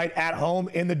tomorrow night at home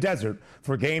in the desert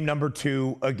for game number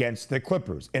 2 against the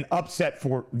Clippers. An upset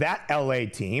for that LA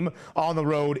team on the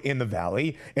road in the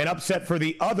Valley. An upset for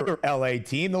the other LA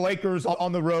team, the Lakers,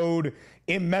 on the road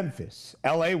in Memphis.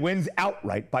 LA wins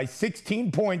outright by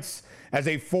 16 points as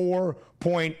a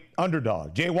 4-point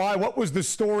underdog. JY, what was the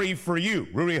story for you?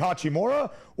 Rui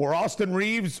Hachimura or Austin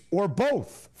Reeves or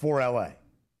both for LA?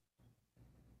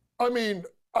 I mean,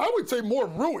 I would say more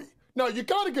Rui. Now, you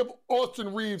got to give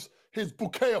Austin Reeves his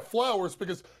bouquet of flowers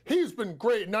because he's been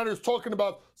great. Now there's talking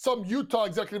about some Utah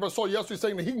executive I saw yesterday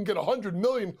saying that he can get $100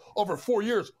 million over 4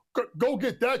 years. Go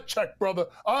get that check, brother.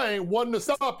 I ain't one to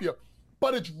stop you.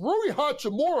 But it's Rui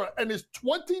Hachimura and his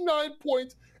 29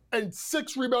 points and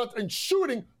 6 rebounds and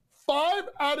shooting 5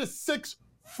 out of 6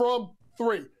 from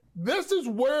 3. This is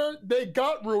where they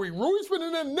got Rui. Rui's been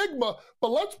an enigma,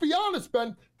 but let's be honest,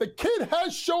 Ben, the kid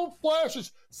has shown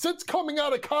flashes since coming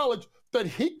out of college that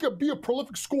he could be a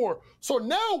prolific scorer. So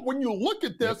now when you look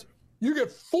at this, you get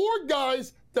 4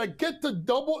 guys that get to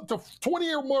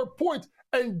 20 or more points,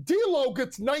 and D'Lo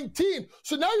gets 19.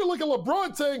 So now you look at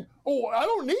LeBron saying, oh, I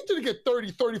don't need you to get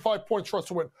 30, 35 points for us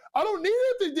to win. I don't need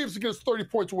Anthony Davis to get us 30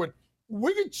 points to win.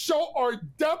 We can show our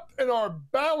depth and our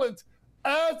balance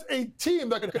as a team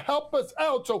that can help us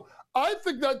out. So I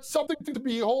think that's something to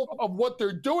behold of what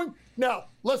they're doing. Now,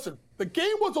 listen, the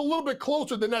game was a little bit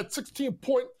closer than that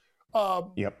 16-point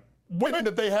win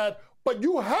that they had, but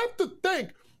you have to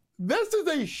think this is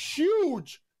a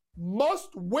huge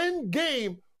must-win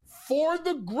game for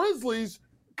the Grizzlies,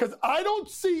 because I don't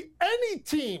see any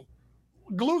team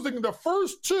losing the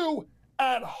first two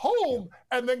at home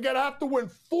and then going to have to win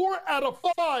 4 out of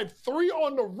 5, 3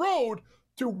 on the road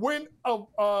to win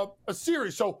a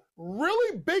series. So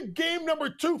really big game number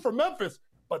 2 for Memphis,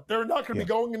 but they're not going to be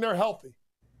going in there healthy.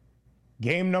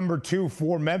 Game number 2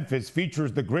 for Memphis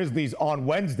features the Grizzlies on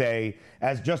Wednesday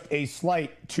as just a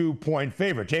slight 2-point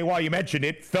favorite. JY, you mentioned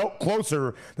it felt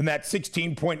closer than that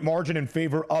 16-point margin in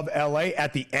favor of LA.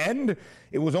 At the end,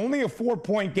 it was only a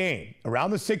 4-point game around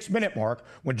the 6-minute mark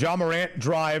when Ja Morant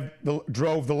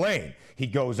drove the lane. He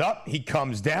goes up, he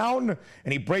comes down,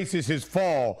 and he braces his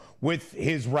fall with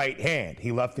his right hand.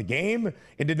 He left the game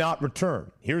and did not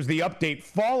return. Here's the update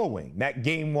following that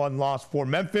Game 1 loss for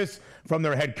Memphis from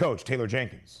their head coach, Taylor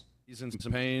Jenkins. He's in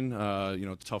some pain,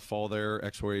 tough fall there.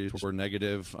 X-rays were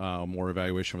negative. More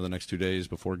evaluation for the next 2 days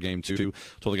before game 2.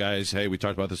 Told the guys, hey, we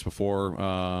talked about this before.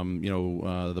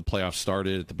 The playoffs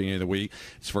started at the beginning of the week.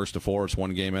 It's first to 4. It's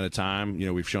one game at a time.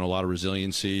 We've shown a lot of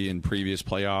resiliency in previous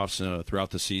playoffs throughout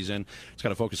the season. Just got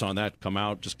to focus on that, come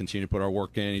out, just continue to put our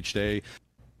work in each day.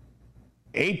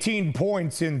 18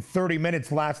 points in 30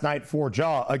 minutes last night for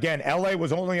Ja. Again, LA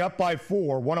was only up by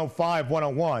 4,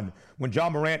 105-101, when Ja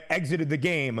Morant exited the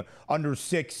game under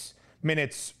 6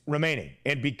 minutes remaining.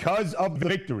 And because of the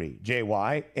victory,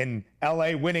 JY, in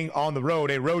LA winning on the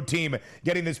road, a road team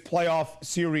getting this playoff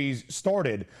series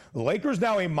started, the Lakers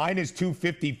now a minus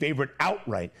 250 favorite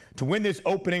outright to win this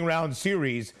opening round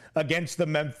series against the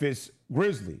Memphis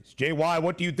Grizzlies. JY,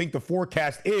 what do you think the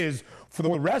forecast is for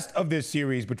the rest of this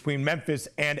series between Memphis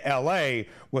and LA,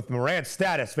 with Morant's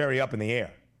status very up in the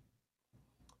air?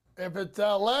 If it's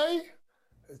LA,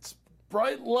 it's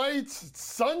bright lights, it's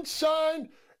sunshine,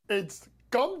 it's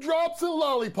gumdrops and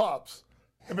lollipops.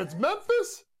 If it's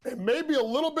Memphis, it may be a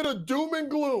little bit of doom and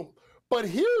gloom. But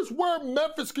here's where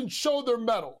Memphis can show their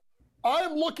mettle. I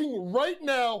am looking right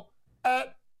now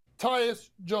at Tyus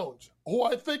Jones, who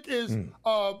I think is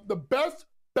the best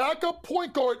backup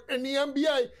point guard in the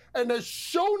NBA and has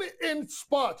shown it in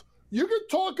spots. You can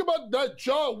talk about that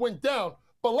Ja went down,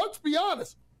 but let's be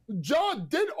honest. Ja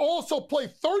did also play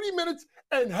 30 minutes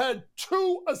and had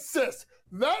 2 assists.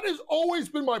 That has always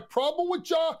been my problem with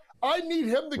Ja. I need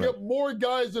him to get more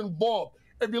guys involved.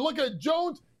 If you look at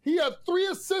Jones, he had 3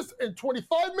 assists in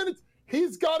 25 minutes.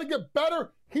 He's got to get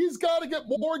better. He's got to get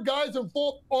more guys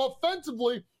involved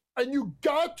offensively, and you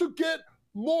got to get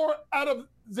more out of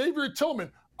Xavier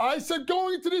Tillman. I said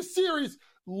going into this series,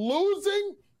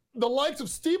 losing the likes of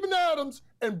Steven Adams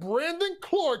and Brandon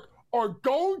Clark are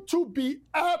going to be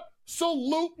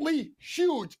absolutely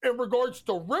huge in regards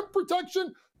to rim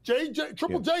protection.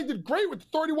 Triple J did great with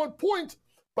 31 points,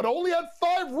 but only had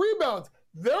 5 rebounds.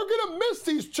 They're going to miss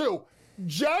these 2.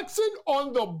 Jackson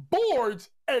on the boards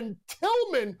and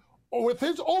Tillman with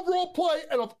his overall play,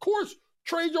 and of course,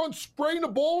 Trae Young spraying the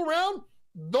ball around.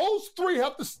 Those 3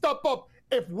 have to step up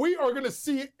if we are going to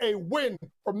see a win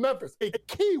from Memphis. A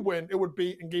key win it would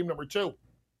be in game number 2.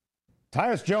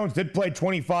 Tyus Jones did play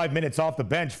 25 minutes off the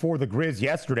bench for the Grizz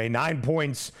yesterday. 9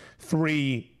 points,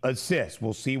 3 assists.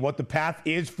 We'll see what the path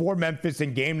is for Memphis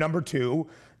in game number 2.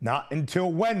 Not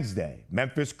until Wednesday.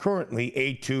 Memphis currently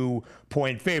a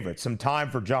 2-point favorite. Some time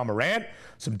for Ja Morant.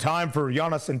 Some time for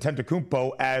Giannis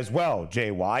Antetokounmpo as well,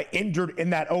 JY. Injured in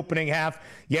that opening half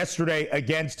yesterday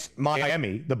against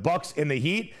Miami. The Bucks in the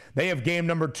Heat, they have game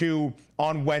number 2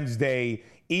 on Wednesday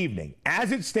evening.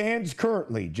 As it stands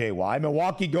currently, JY,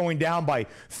 Milwaukee going down by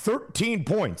 13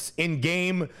 points in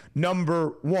game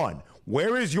number 1.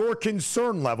 Where is your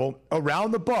concern level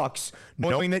around the Bucks,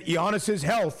 knowing that Giannis's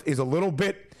health is a little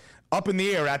bit up in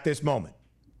the air at this moment?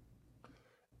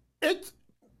 It's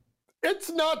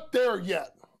not there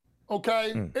yet,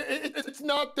 okay? It's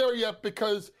not there yet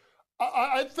because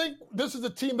I think this is a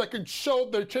team that can show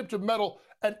their championship medal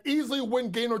and easily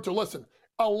win game or 2. Listen,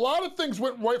 a lot of things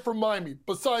went right for Miami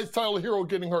besides Tyler Hero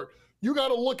getting hurt. You got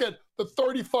to look at the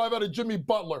 35 out of Jimmy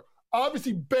Butler.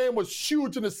 Obviously, Bam was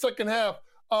huge in the second half,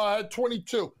 at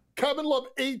 22. Kevin Love,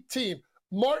 18.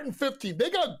 Martin, 15. They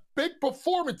got big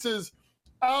performances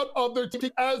out of their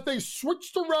team as they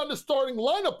switched around the starting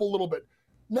lineup a little bit.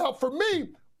 Now, for me,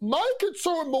 my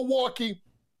concern with Milwaukee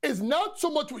is not so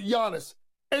much with Giannis,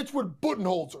 it's with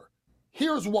Budenholzer.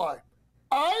 Here's why.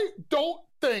 I don't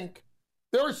think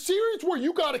there are series where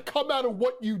you got to come out of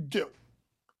what you do.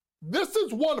 This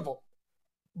is one of them.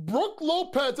 Brook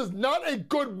Lopez is not a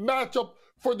good matchup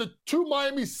for the two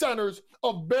Miami centers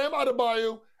of Bam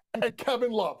Adebayo and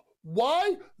Kevin Love.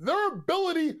 Why? Their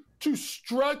ability to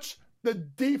stretch the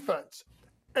defense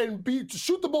and to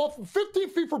shoot the ball from 15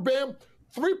 feet for Bam,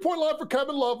 3-point line for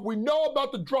Kevin Love. We know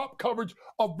about the drop coverage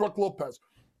of Brook Lopez.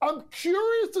 I'm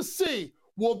curious to see,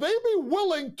 will they be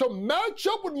willing to match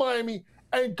up with Miami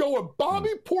and go with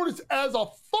Bobby Portis as a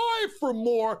 5 for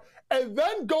more, and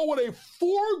then go with a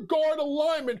 4-guard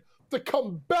alignment to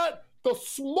combat the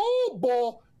small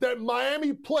ball that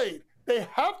Miami played? They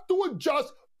have to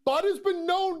adjust. Bud has been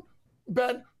known,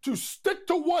 Ben, to stick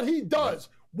to what he does.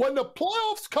 When the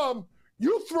playoffs come,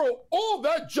 you throw all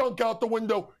that junk out the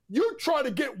window. You try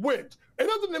to get wins. It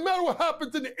doesn't matter what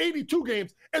happens in the 82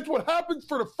 games. It's what happens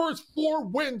for the first 4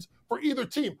 wins for either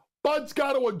team. Bud's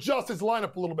got to adjust his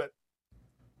lineup a little bit.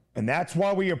 And that's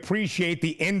why we appreciate the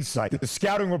insight, the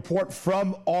scouting report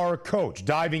from our coach,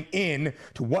 diving in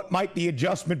to what might the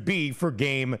adjustment be for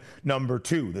game number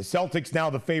 2. The Celtics now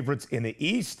the favorites in the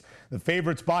East. The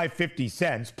favorites by 50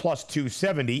 cents, plus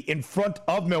 270, in front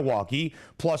of Milwaukee,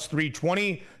 plus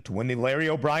 320 to win the Larry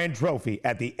O'Brien Trophy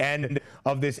at the end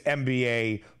of this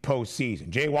NBA postseason.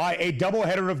 JY, a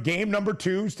doubleheader of game number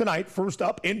 2s tonight. First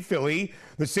up in Philly,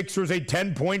 the Sixers a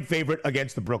 10-point favorite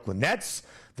against the Brooklyn Nets.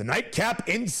 The nightcap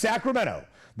in Sacramento,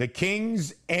 the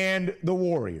Kings and the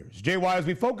Warriors. JY, as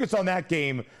we focus on that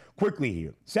game quickly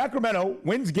here, Sacramento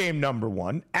wins game number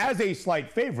 1 as a slight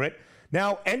favorite.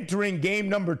 Now entering game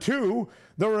number 2,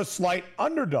 they're a slight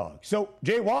underdog. So,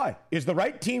 JY, is the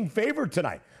right team favored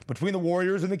tonight between the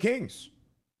Warriors and the Kings?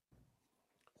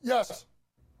 Yes,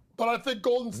 but I think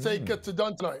Golden State gets it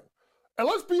done tonight. And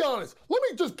let's be honest. Let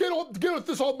me just get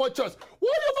this off my chest. Why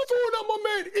are you throwing out my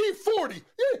man E40?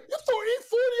 Yeah, you throw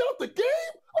E40 out the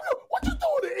game? I mean, what you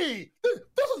doing to E?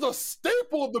 This is a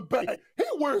staple of the Bay. He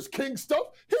wears King stuff.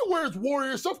 He wears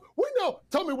Warrior stuff. We know.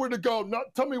 Tell me where to go.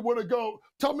 Not tell me where to go.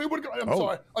 Tell me where to go. I'm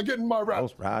sorry. I'm getting my rap.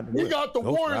 We got the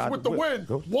Warriors with the win.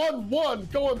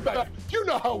 1-1 going back. You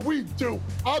know how we do.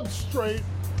 I'm straight.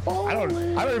 I don't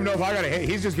even know if I got to hit.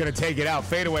 He's just going to take it out.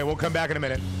 Fade away. We'll come back in a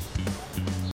minute.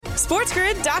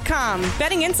 SportsGrid.com.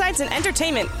 Betting insights and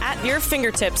entertainment at your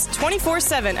fingertips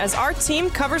 24/7 as our team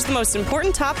covers the most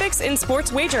important topics in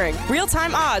sports wagering.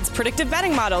 Real-time odds, predictive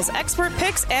betting models, expert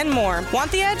picks, and more.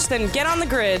 Want the edge? Then get on the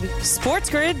grid.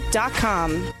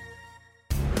 SportsGrid.com.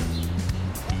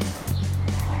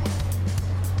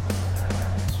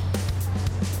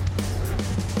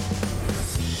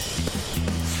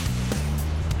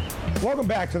 Welcome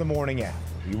back to the Morning After.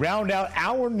 We round out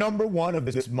hour number 1 of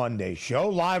this Monday show,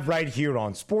 live right here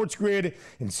on Sports Grid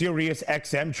and Sirius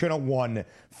XM channel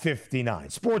 159.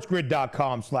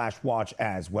 SportsGrid.com/watch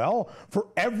as well for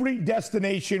every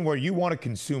destination where you want to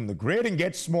consume the grid and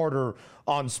get smarter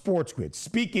on Sports Grid.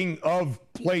 Speaking of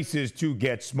places to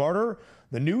get smarter,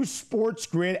 the new Sports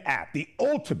Grid app, the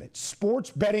ultimate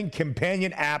sports betting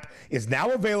companion app, is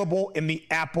now available in the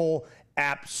Apple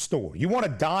App Store. You want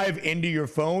to dive into your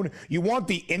phone. You want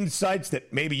the insights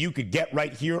that maybe you could get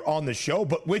right here on the show,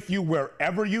 but with you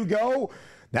wherever you go.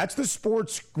 That's the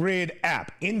Sports Grid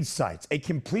app. Insights, a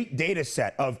complete data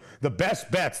set of the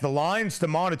best bets, the lines to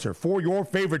monitor for your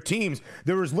favorite teams.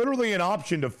 There is literally an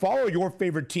option to follow your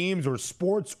favorite teams or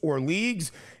sports or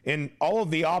leagues, and all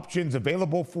of the options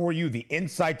available for you, the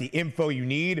insight, the info you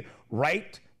need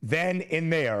right then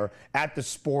and there at the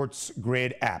Sports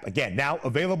Grid app. Again, now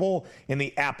available in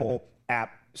the Apple App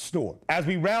Store. As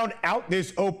we round out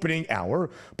this opening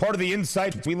hour, part of the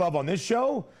insights we love on this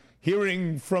show,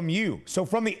 hearing from you. So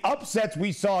from the upsets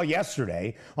we saw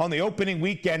yesterday on the opening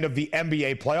weekend of the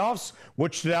NBA playoffs,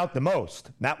 which stood out the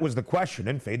most? That was the question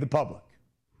in Fade the Public.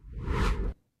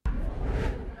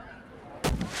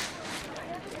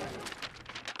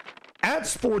 At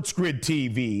Sports Grid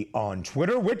TV on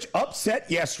Twitter, which upset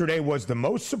yesterday was the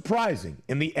most surprising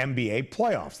in the NBA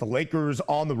playoffs? The Lakers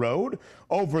on the road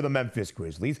over the Memphis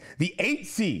Grizzlies. The 8th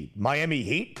seed Miami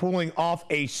Heat pulling off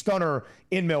a stunner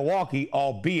in Milwaukee,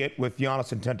 albeit with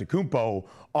Giannis Antetokounmpo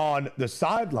on the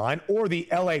sideline. Or the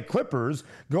LA Clippers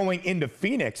going into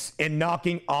Phoenix and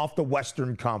knocking off the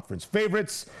Western Conference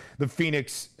favorites, the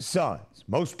Phoenix Suns.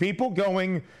 Most people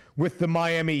going with the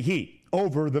Miami Heat.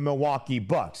 over the Milwaukee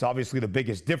Bucks. Obviously the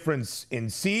biggest difference in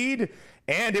seed,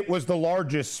 and it was the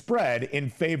largest spread in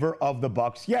favor of the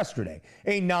Bucks yesterday,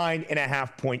 a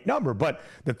 9.5-point number. But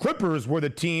the Clippers were the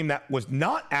team that was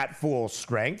not at full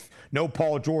strength. No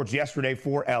Paul George yesterday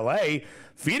for LA.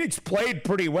 Phoenix played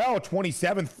pretty well,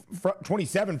 27 from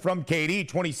KD,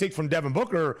 26 from Devin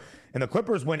Booker, and the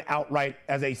Clippers went outright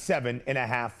as a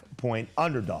 7.5-point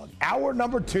underdog. Hour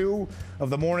number 2 of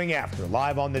the morning after,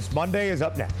 live on this Monday, is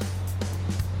up next.